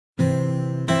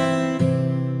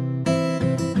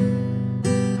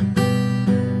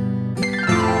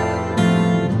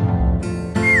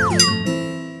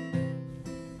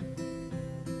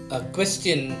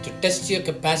question to test your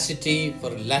capacity for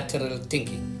lateral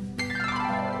thinking.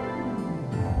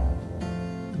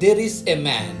 There is a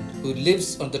man who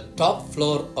lives on the top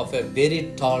floor of a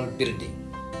very tall building.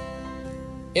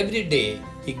 Every day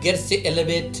he gets the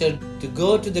elevator to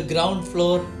go to the ground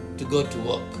floor to go to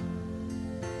work.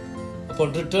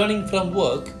 Upon returning from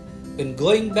work, when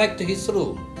going back to his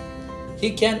room,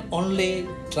 he can only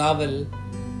travel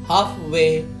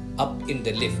halfway up in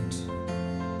the lift.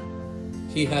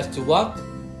 He has to walk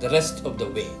the rest of the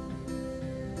way.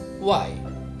 Why?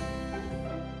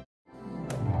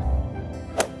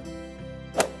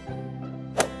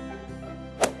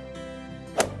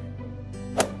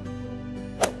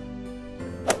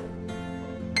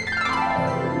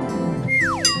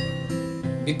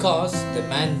 Because the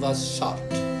man was short.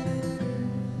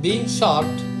 Being short,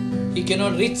 he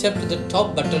cannot reach up to the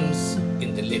top buttons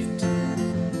in the lift.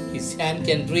 His hand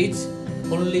can reach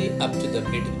only up to the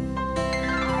middle.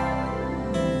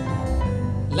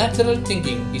 Lateral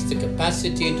thinking is the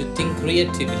capacity to think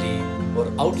creatively or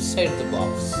outside the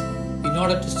box in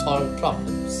order to solve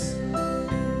problems.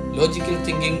 Logical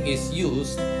thinking is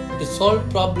used to solve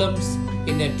problems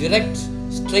in a direct,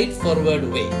 straightforward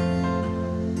way.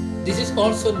 This is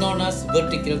also known as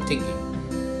vertical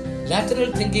thinking.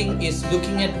 Lateral thinking is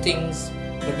looking at things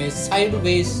from a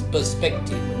sideways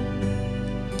perspective.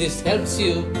 This helps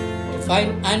you to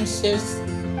find answers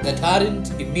that aren't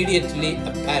immediately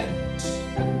apparent.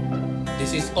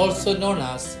 This is also known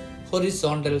as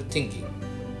horizontal thinking.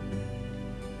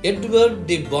 Edward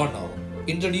de Bono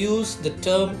introduced the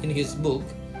term in his book,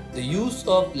 The Use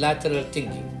of Lateral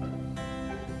Thinking.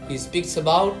 He speaks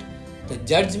about the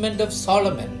judgment of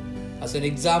Solomon as an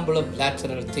example of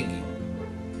lateral thinking.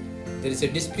 There is a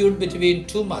dispute between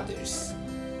two mothers.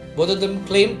 Both of them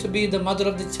claim to be the mother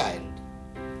of the child.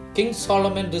 King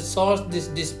Solomon resolved this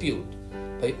dispute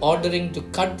by ordering to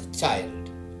cut the child.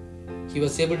 He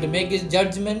was able to make his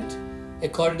judgment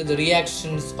according to the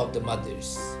reactions of the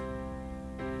mothers.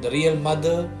 The real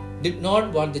mother did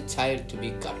not want the child to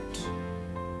be cut,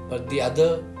 but the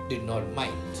other did not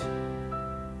mind.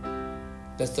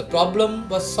 Thus the problem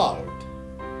was solved.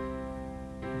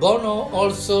 Bono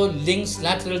also links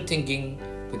lateral thinking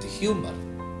with humor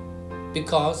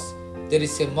because there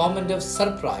is a moment of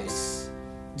surprise,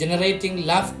 generating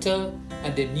laughter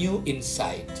and a new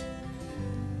insight.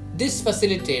 This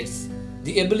facilitates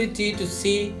the ability to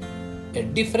see a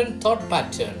different thought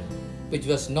pattern which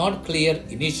was not clear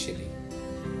initially.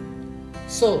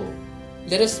 So,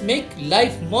 let us make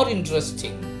life more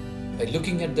interesting by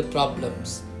looking at the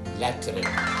problems laterally.